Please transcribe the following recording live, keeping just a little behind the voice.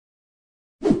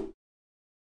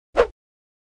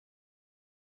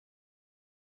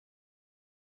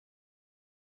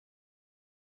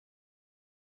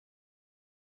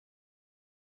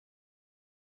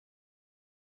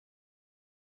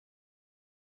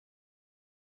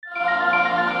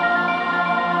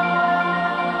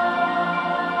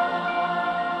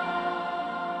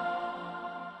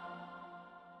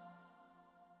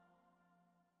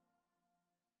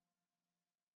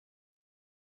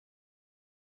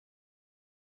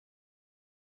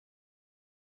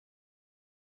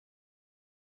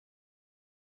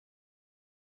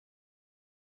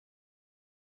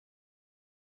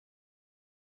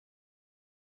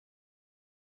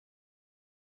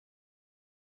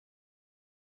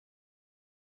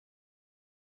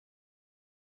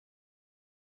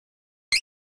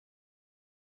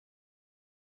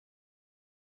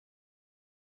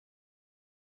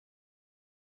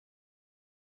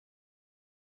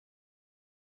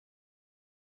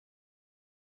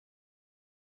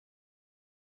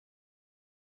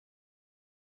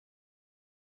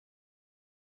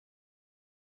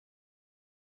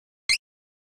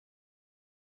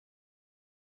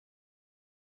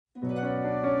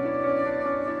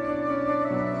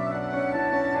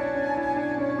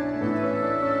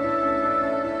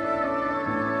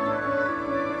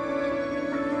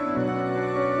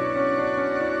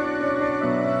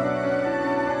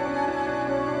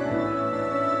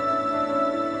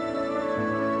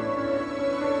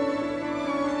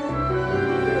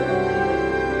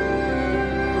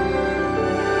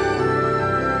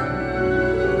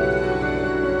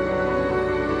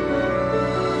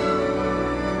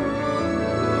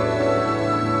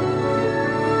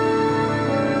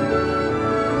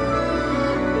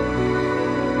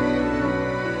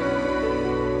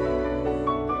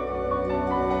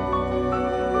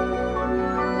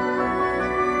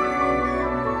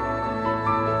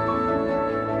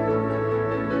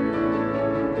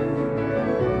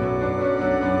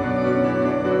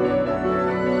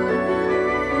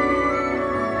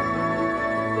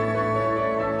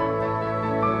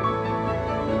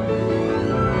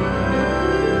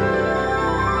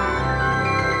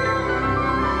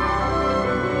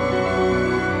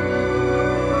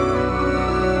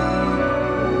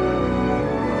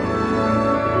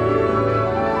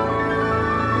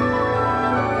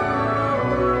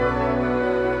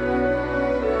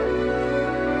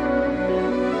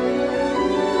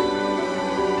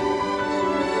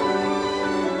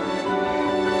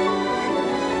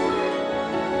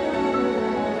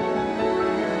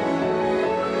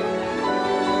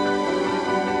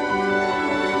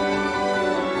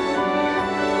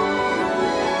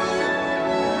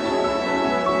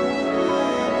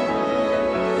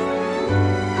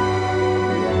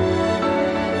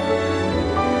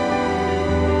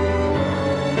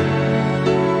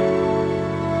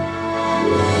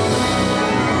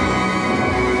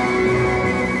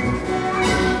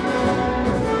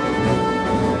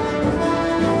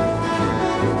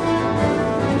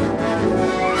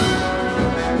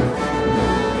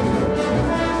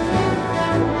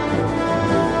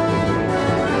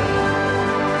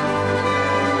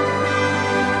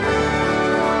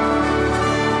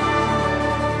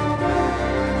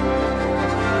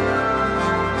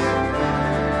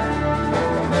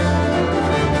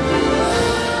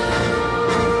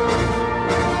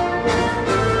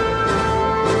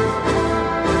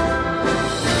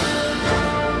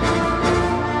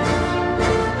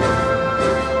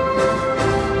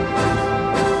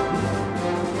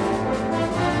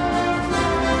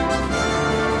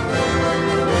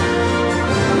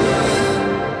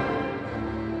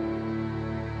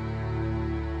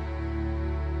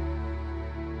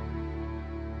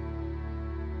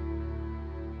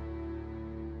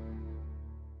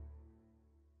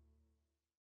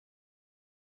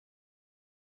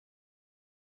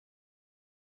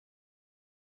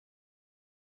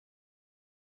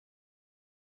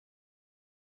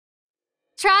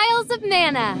Trials of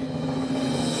Mana.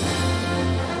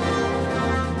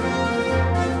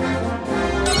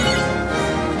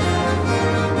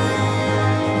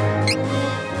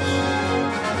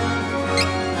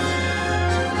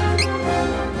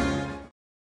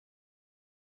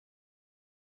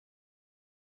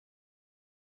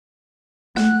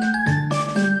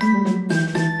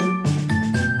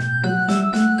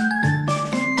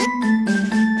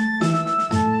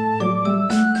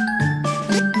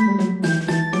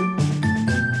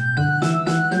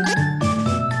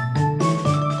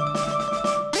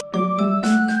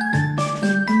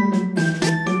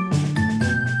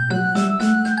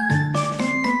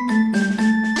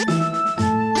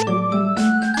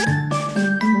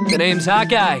 The name's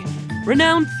Hawkeye,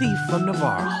 renowned thief from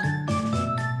Navarre.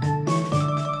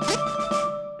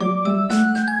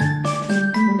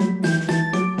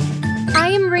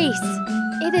 I am Reese.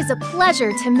 It is a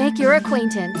pleasure to make your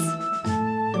acquaintance.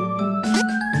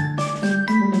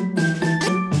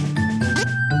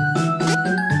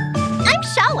 I'm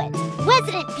Shawit,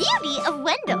 resident beauty of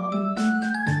Wendell.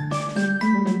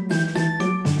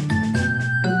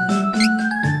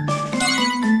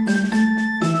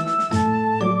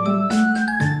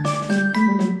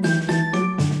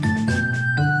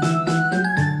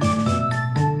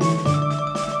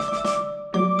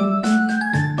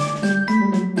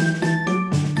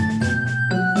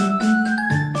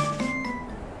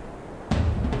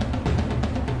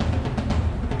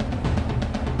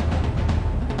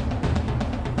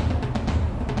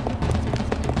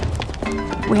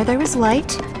 Where there is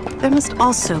light, there must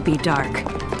also be dark.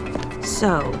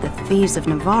 So, the thieves of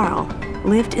Navarre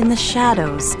lived in the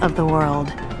shadows of the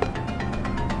world.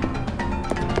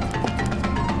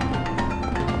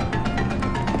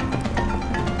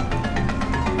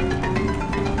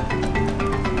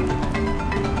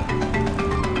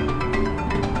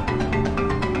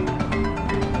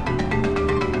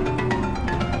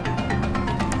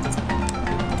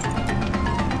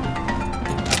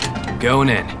 going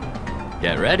in.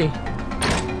 Get ready.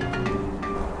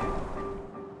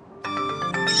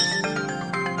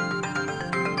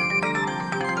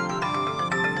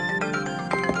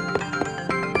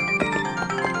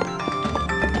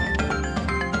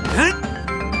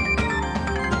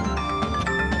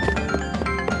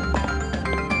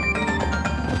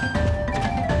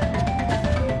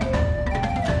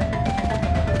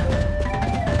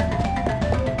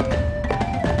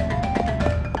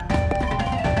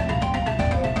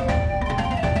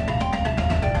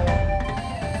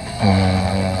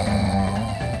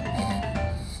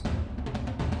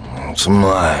 It's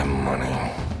my money.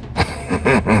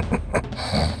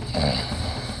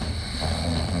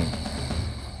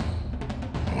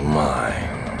 Mine.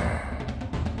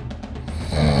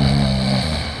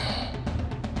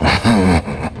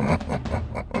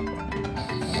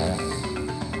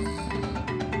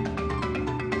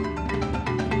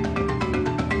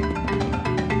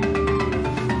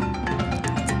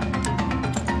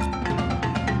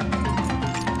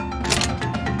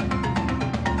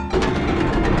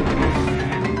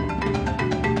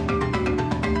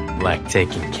 Like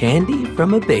taking candy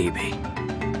from a baby.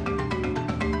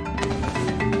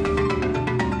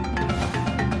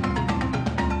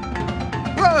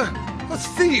 A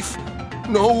thief!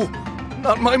 No,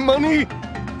 not my money!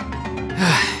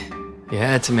 You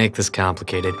had to make this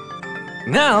complicated.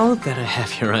 Now that I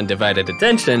have your undivided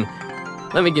attention,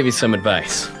 let me give you some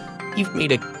advice. You've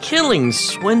made a killing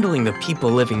swindling the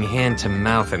people living hand to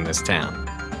mouth in this town.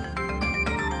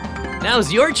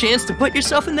 Now's your chance to put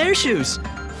yourself in their shoes.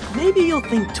 Maybe you'll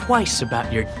think twice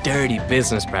about your dirty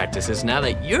business practices now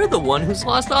that you're the one who's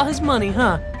lost all his money,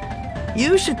 huh?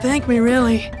 You should thank me,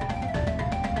 really.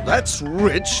 That's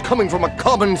rich coming from a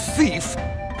common thief!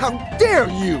 How dare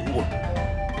you!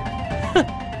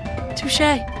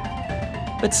 Touché.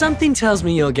 But something tells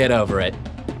me you'll get over it.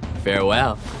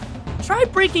 Farewell. Try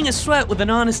breaking a sweat with an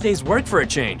honest day's work for a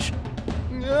change.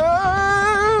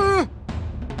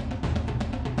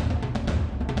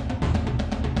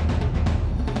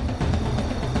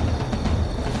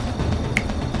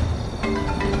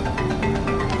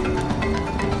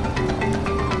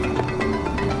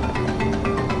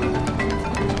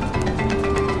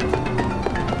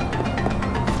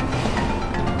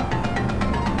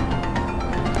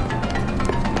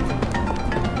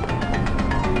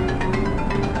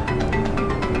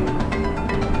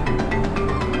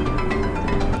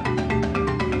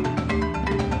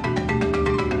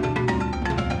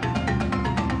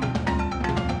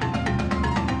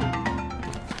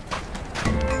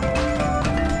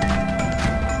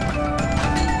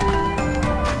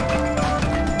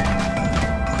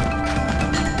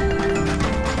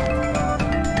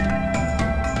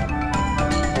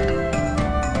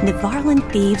 Nevarlan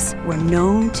thieves were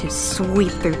known to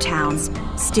sweep through towns,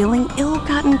 stealing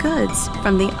ill-gotten goods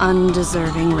from the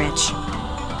undeserving rich,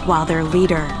 while their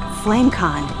leader,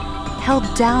 FlameCon, held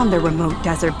down the remote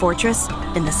desert fortress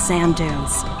in the sand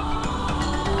dunes.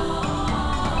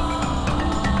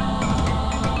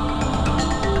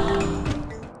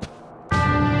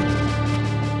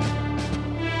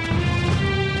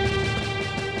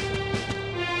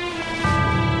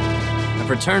 I've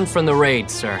returned from the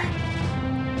raid, sir.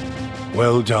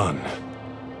 Well done.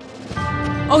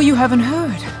 Oh, you haven't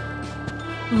heard?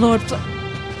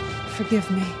 Forgive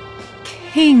me.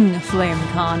 King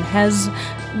FlameCon has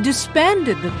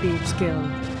disbanded the Thieves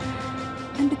Guild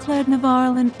and declared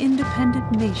Navarre an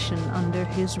independent nation under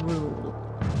his rule.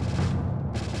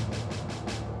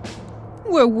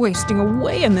 We're wasting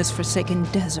away in this forsaken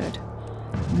desert.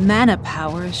 Mana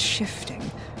power is shifting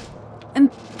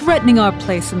and threatening our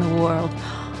place in the world.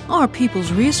 Our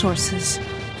people's resources,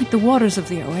 like the waters of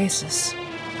the oasis,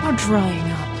 are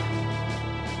drying up.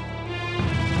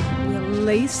 We'll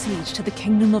lay siege to the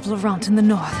kingdom of Levant in the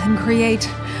north and create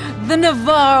the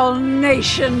Navarre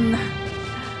Nation. Now,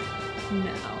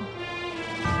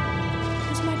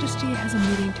 His Majesty has a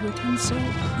meeting to attend, so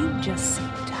you just sit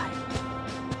tight.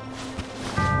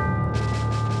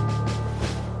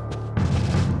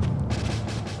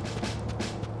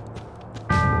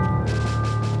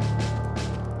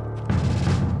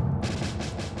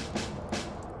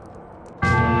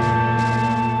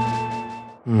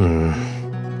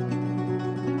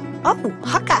 Oh,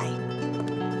 Hawkeye.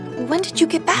 When did you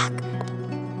get back?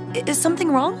 Is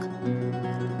something wrong?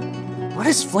 What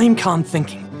is FlameCon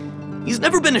thinking? He's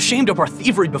never been ashamed of our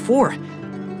thievery before.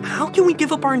 How can we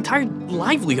give up our entire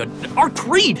livelihood, our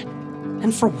creed?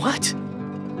 And for what?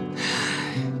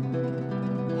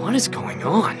 What is going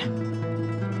on?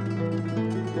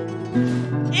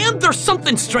 And there's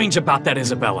something strange about that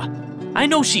Isabella. I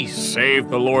know she saved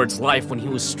the Lord's life when he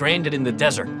was stranded in the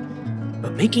desert.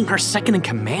 But making her second in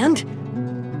command?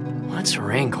 What's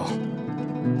her angle?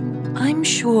 I'm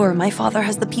sure my father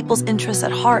has the people's interests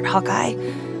at heart, Hawkeye.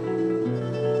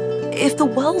 If the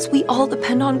wells we all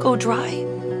depend on go dry,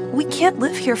 we can't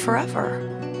live here forever.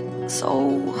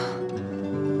 So...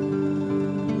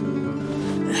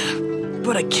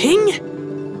 But a king?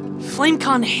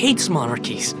 FlameCon hates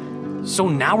monarchies. So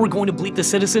now we're going to bleed the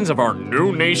citizens of our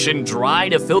new nation dry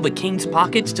to fill the king's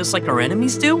pockets just like our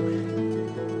enemies do?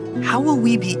 How will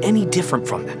we be any different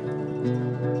from them?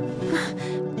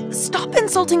 Stop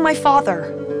insulting my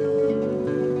father!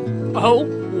 Oh,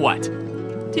 what?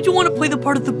 Did you want to play the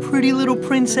part of the pretty little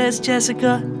princess,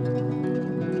 Jessica?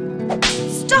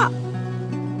 Stop!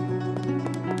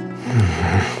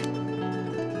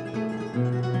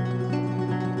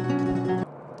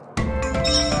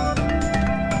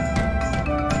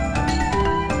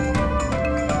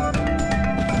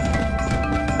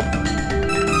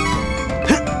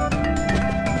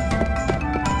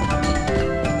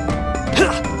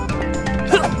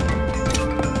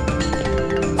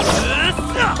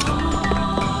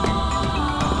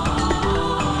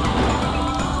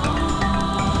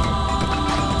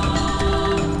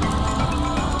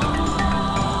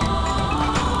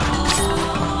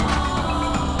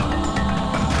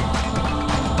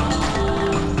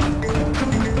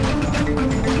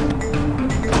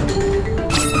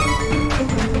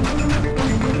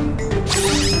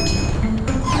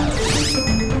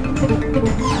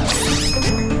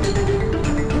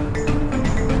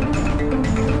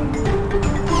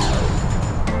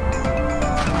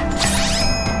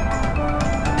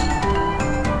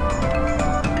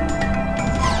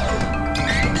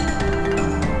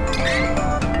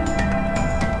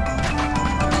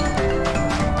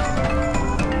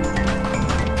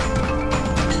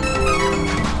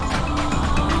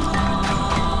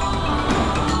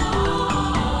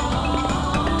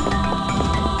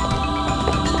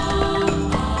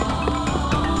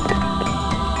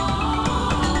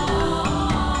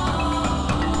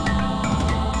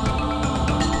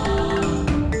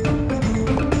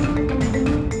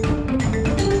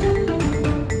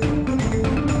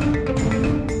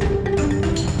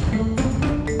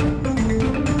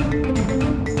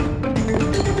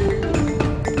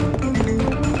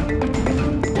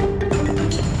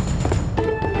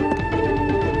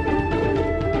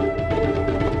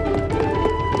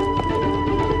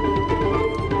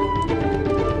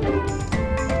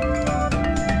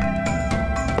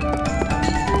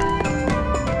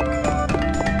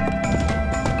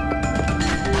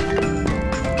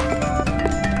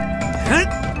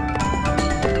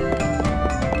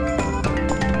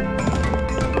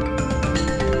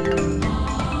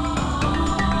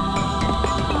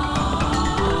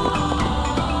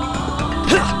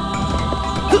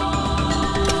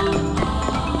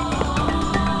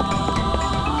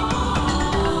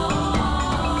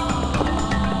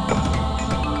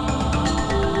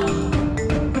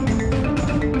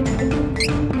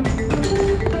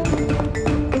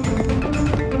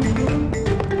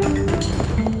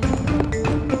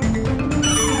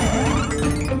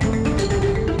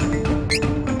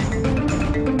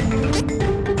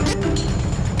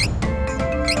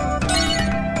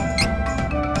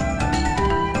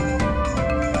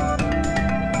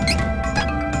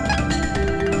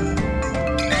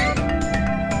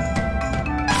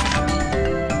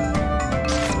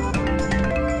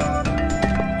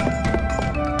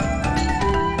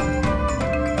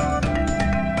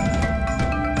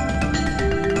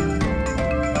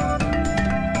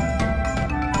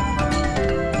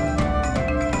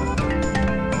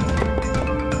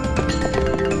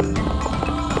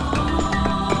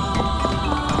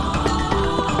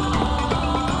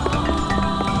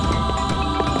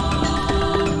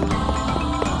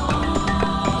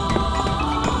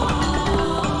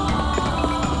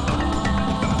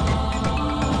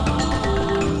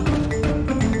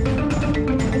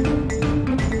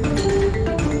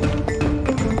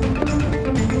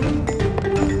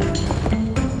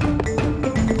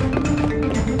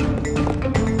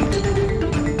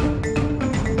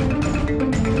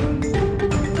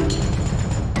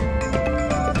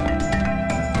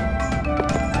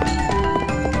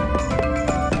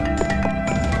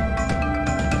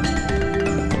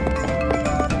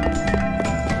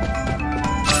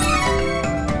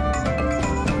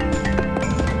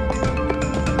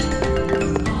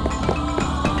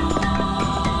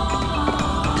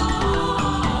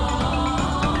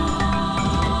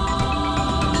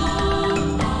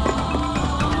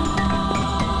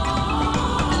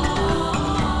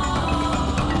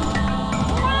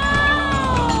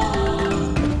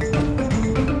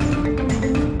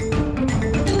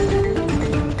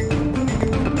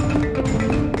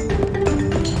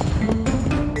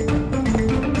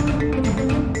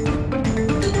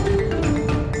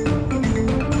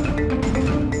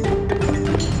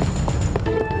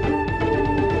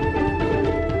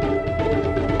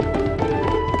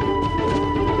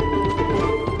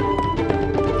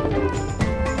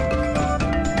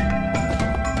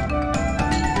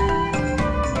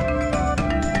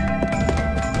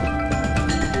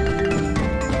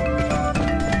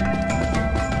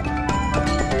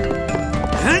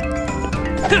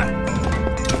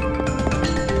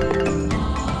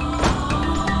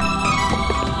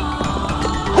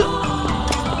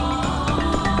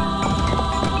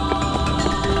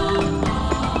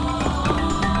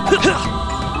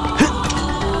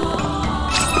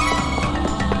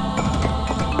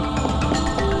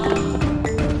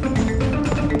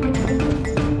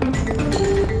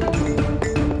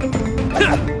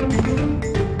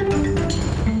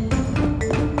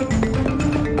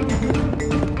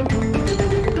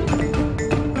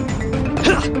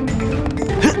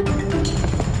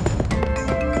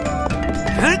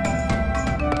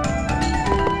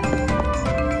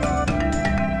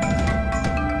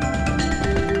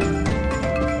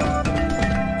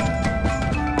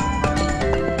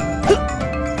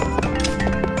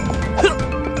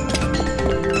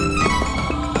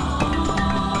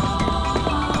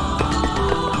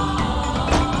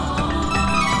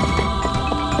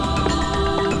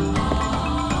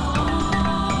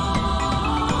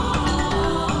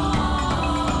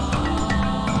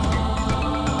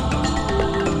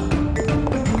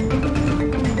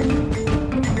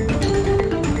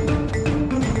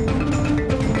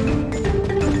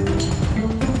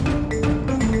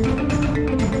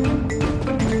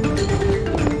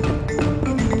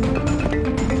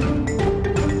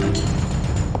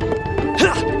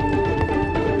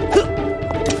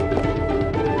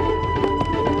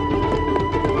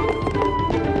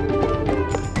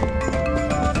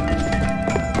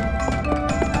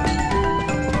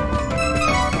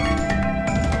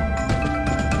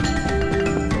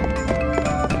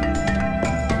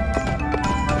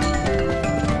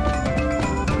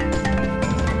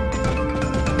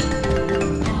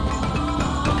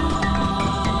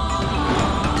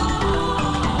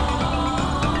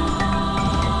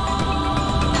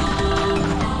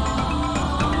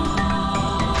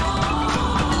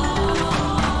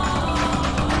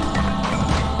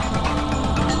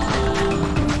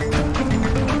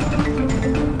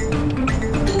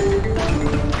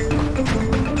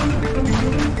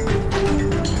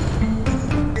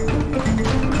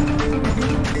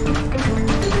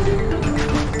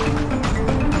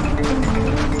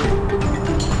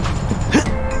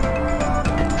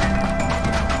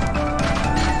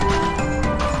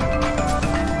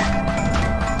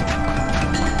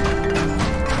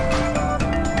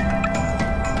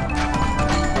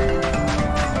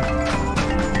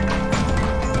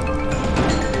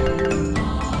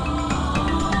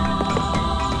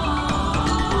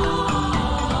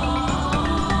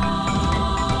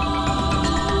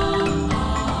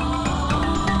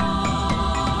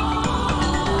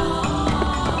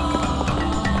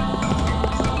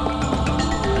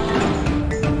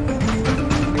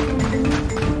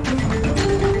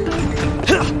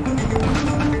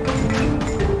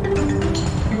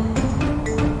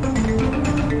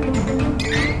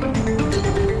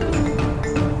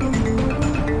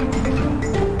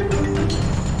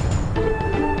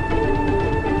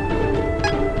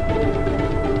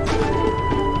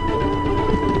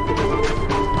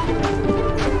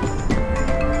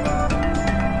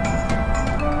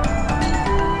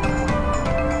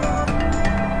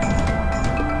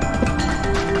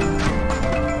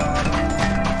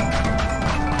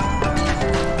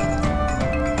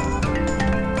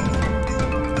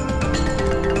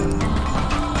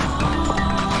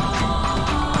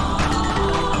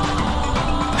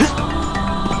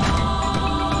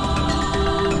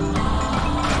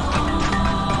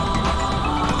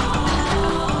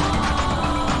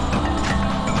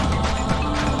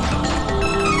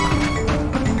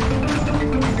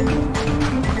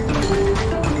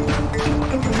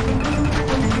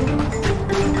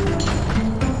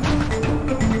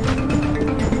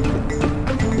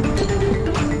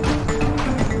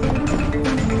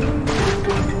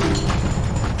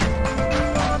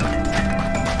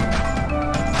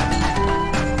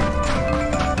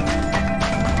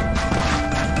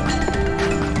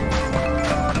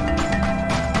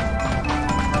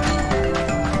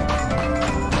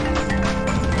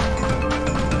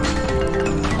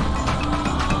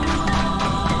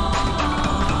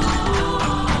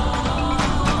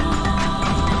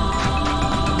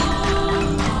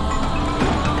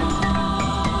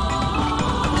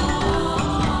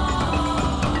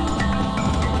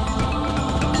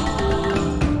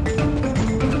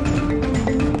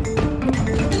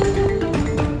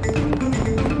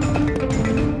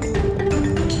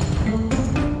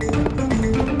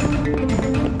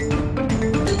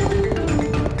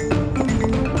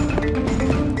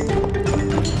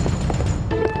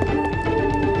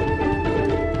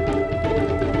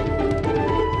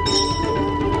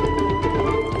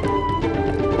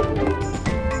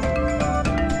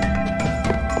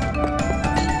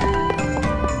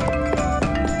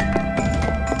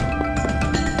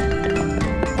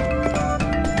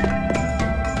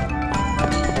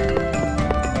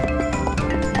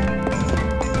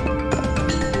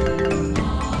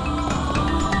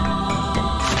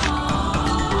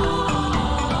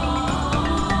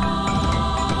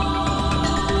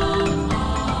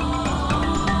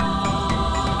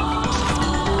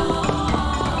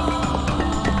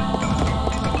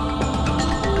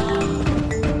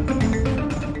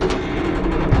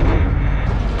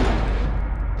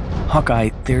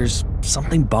 Hawkeye, there's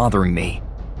something bothering me.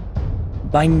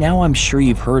 By now I'm sure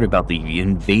you've heard about the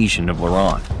invasion of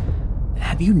Laron.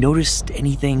 Have you noticed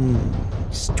anything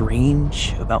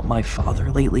strange about my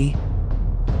father lately?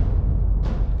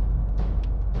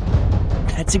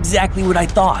 That's exactly what I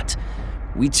thought.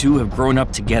 We two have grown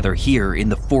up together here in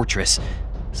the fortress,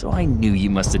 so I knew you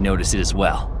must have noticed it as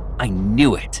well. I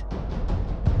knew it.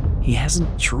 He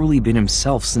hasn't truly been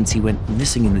himself since he went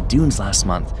missing in the dunes last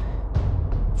month.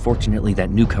 Fortunately,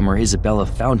 that newcomer Isabella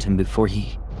found him before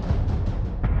he...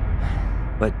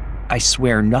 But I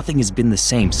swear nothing has been the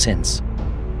same since.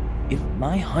 If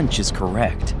my hunch is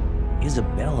correct,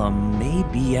 Isabella may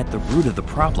be at the root of the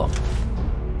problem.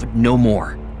 But no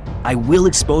more. I will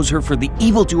expose her for the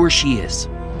evildoer she is.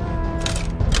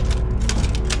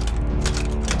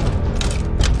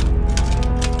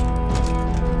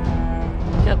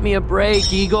 Cut me a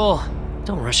break, Eagle.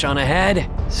 Don't rush on ahead.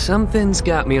 Something's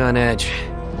got me on edge.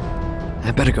 I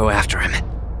better go after him.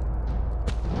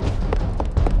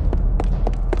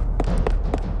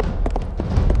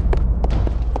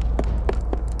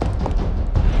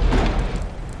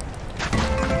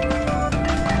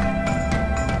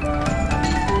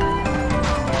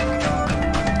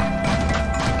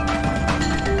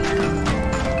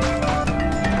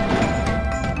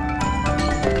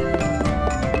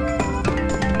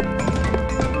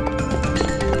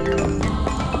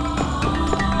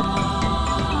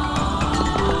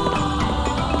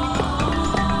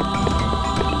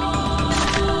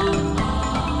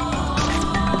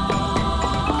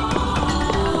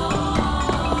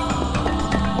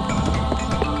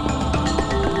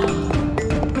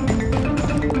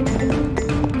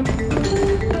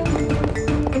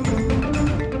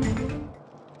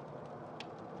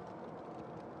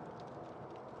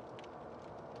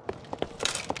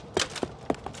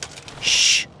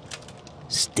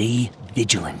 Stay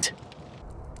vigilant.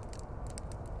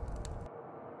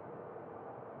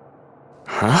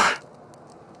 Huh?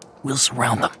 We'll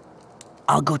surround them.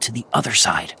 I'll go to the other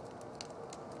side.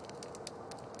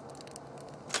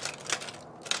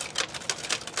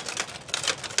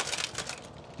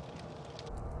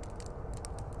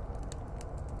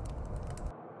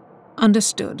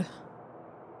 Understood.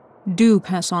 Do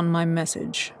pass on my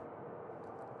message.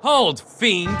 Hold,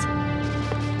 fiend!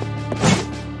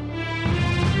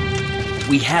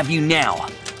 We have you now.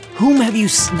 Whom have you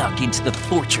snuck into the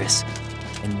fortress?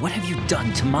 And what have you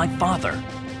done to my father?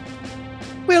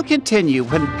 We'll continue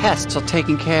when pests are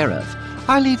taken care of.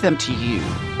 I'll leave them to you.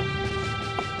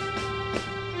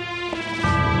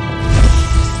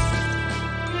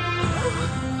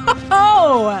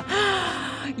 Oh!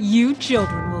 You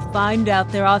children will find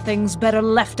out there are things better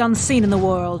left unseen in the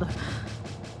world.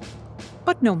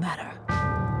 But no matter.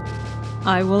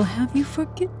 I will have you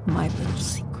forget my little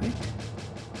secret.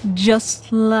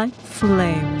 Just like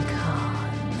FlameCon.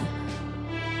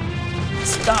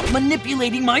 Stop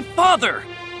manipulating my father!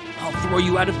 I'll throw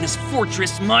you out of this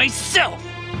fortress myself!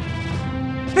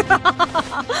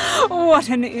 What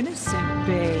an innocent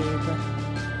babe.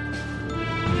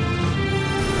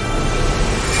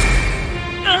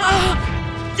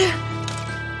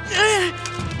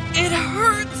 It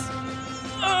hurts!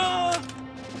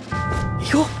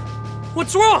 Eagle?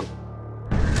 What's wrong?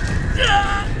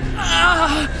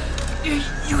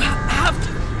 You have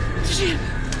to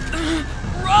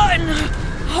run,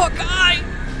 Hawkeye!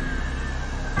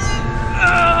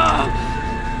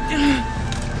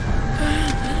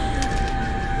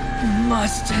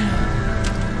 Must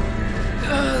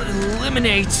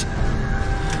eliminate.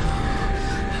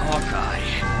 Hawkeye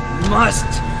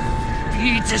must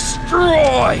be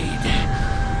destroyed.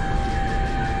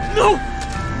 No!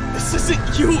 This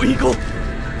isn't you, Eagle!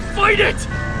 Fight it!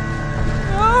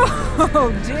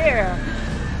 Oh dear.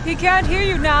 He can't hear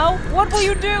you now. What will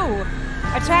you do?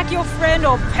 Attack your friend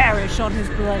or perish on his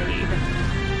blade?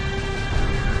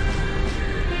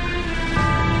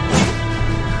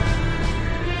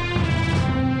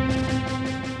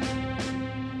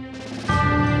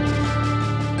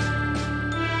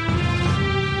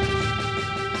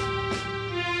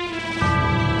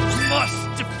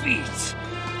 Must defeat.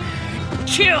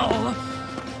 Kill.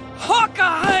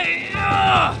 Hawkeye!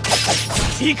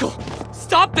 Eagle,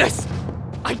 stop this!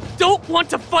 I don't want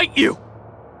to fight you!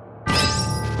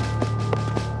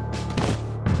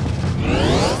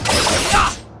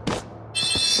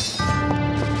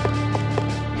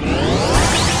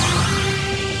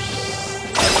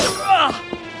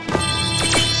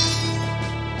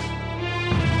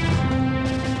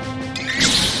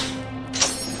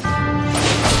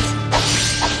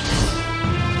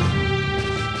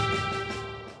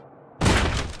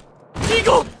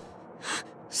 Eagle!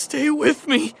 Stay with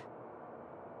me.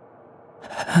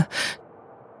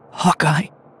 Hawkeye,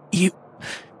 you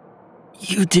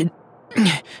did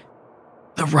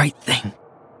the right thing.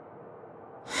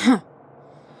 Huh.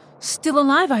 Still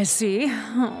alive, I see.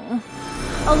 Oh.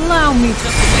 Allow me to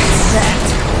fix that.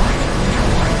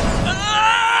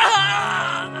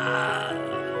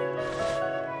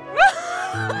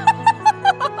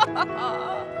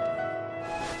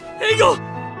 Eagle!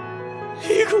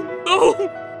 Eagle, no!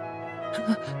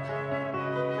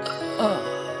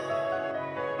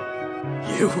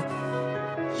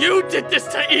 You did this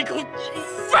to Eagle, you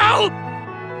foul!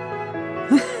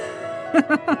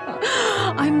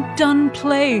 I'm done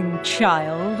playing,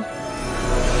 child.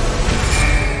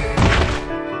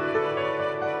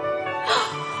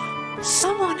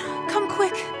 Someone, come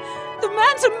quick! The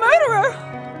man's a murderer!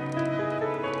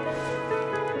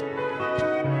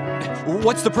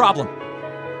 What's the problem?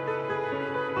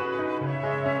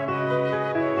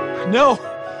 No!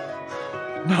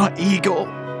 Not Eagle.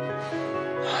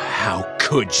 How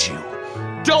could you?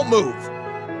 Don't move!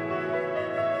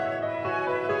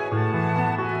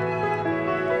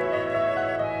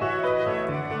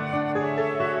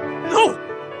 No!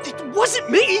 It wasn't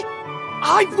me!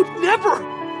 I would never!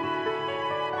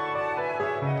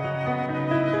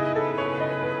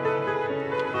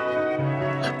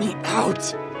 Let me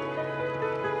out!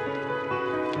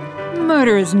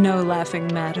 Murder is no laughing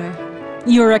matter.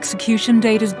 Your execution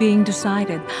date is being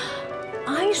decided.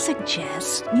 I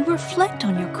suggest you reflect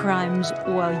on your crimes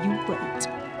while you wait.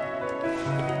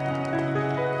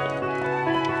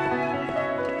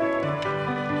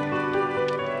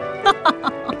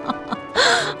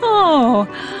 Oh,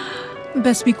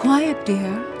 best be quiet,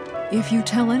 dear. If you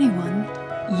tell anyone,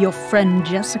 your friend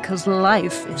Jessica's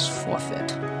life is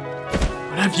forfeit.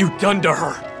 What have you done to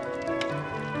her?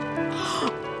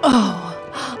 Oh,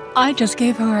 I just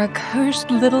gave her a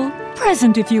cursed little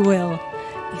present, if you will.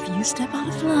 If you step out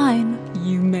of line,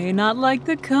 you may not like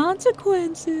the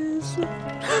consequences.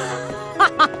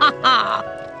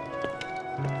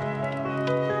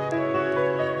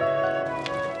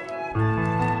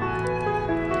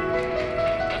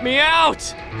 Let me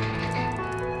out!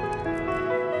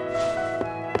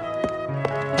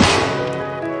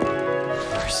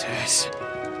 Versus.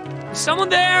 Is someone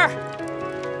there?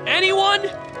 Anyone?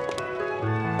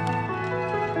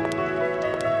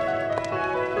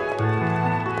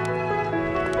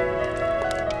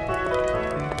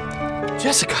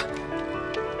 Jessica!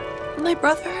 My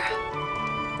brother,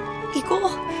 Eagle,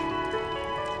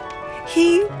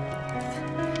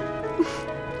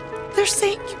 they're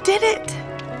saying you did it.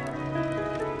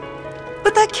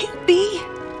 But that can't be.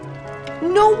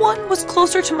 No one was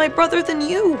closer to my brother than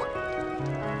you.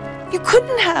 You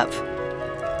couldn't have.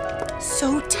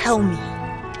 So tell me,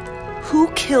 who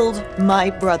killed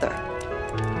my brother?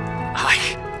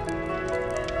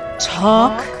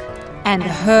 Talk, and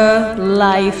her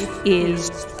life is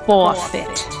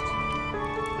forfeit.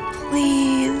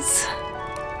 Please,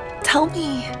 tell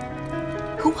me,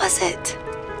 who was it?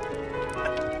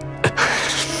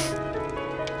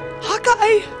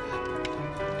 Hawkeye!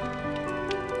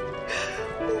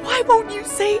 Why won't you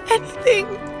say anything?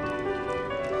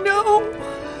 No.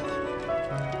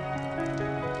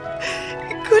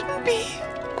 It couldn't be.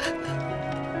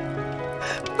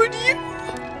 But you...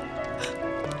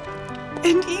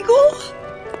 and Eagle?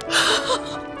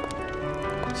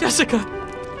 Jessica!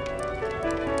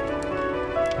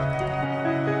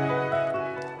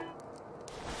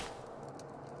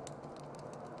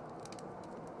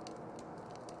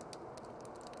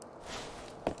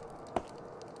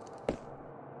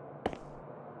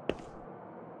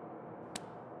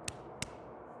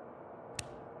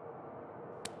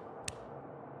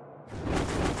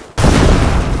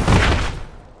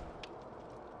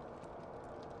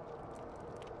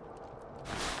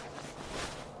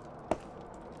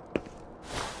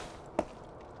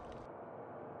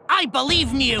 I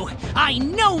believe Mew! I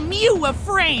know Mew are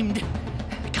framed!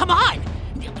 Come on!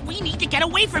 We need to get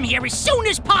away from here as soon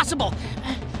as possible!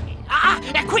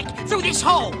 Quick! Through this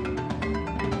hole!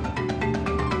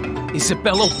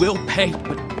 Isabella will pay,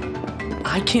 but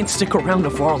I can't stick around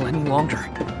Navarre any longer.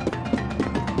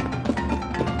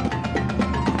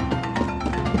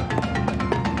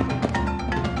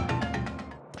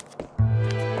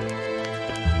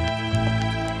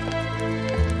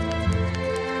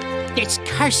 This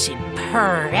cursed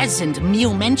present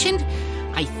Mew mentioned,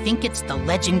 I think it's the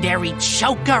legendary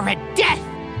choker of death.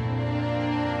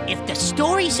 If the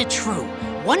stories are true,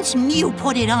 once Mew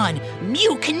put it on,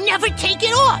 Mew can never take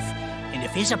it off. And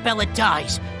if Isabella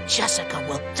dies, Jessica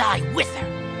will die with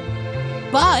her.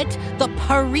 But the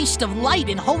Priest of Light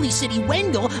in Holy City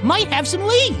Wendell might have some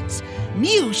leads.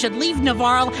 Mew should leave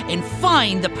Navarre and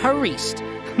find the Priest.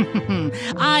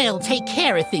 I'll take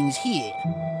care of things here.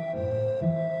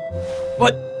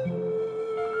 What?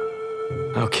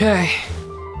 Okay.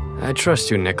 I trust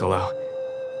you, Niccolo.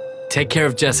 Take care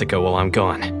of Jessica while I'm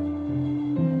gone.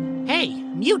 Hey,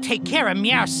 you take care of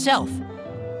me yourself.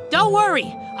 Don't worry,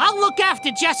 I'll look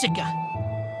after Jessica.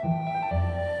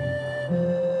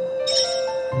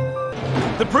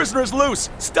 The prisoner's loose!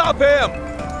 Stop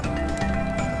him!